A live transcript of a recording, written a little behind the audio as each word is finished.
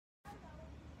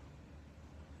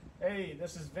Hey,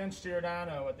 this is Vince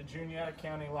Giordano at the Juniata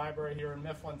County Library here in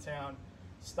Mifflintown.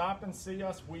 Stop and see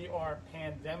us. We are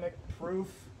pandemic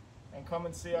proof, and come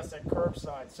and see us at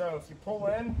Curbside. So if you pull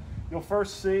in, you'll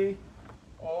first see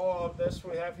all of this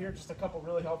we have here, just a couple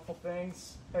really helpful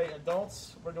things. Hey,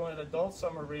 adults, we're doing an adult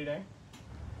summer reading.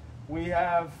 We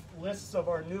have lists of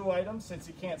our new items. Since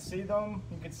you can't see them,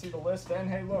 you can see the list. And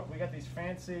hey, look, we got these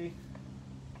fancy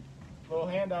little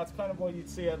handouts, kind of what you'd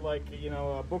see at like,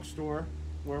 a bookstore,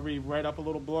 where we write up a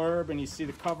little blurb and you see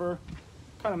the cover,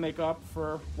 kind of make up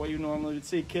for what you normally would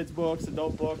see. Kids books,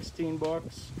 adult books, teen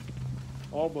books,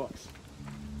 all books.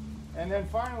 And then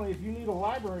finally, if you need a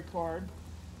library card,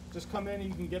 just come in and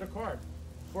you can get a card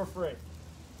for free.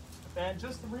 And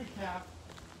just to recap,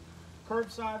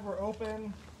 Curbside, we're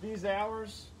open these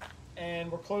hours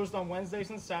and we're closed on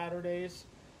Wednesdays and Saturdays.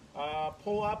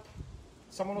 Pull up,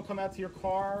 someone will come out to your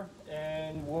car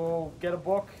and we'll get a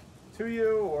book to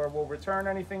you, or we'll return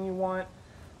anything you want.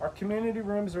 Our community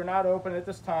rooms are not open at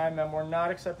this time, and we're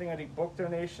not accepting any book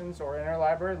donations or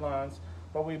interlibrary loans,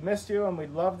 but we've missed you and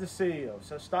we'd love to see you.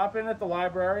 So stop in at the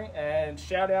library and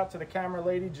shout out to the camera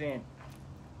lady, Jean.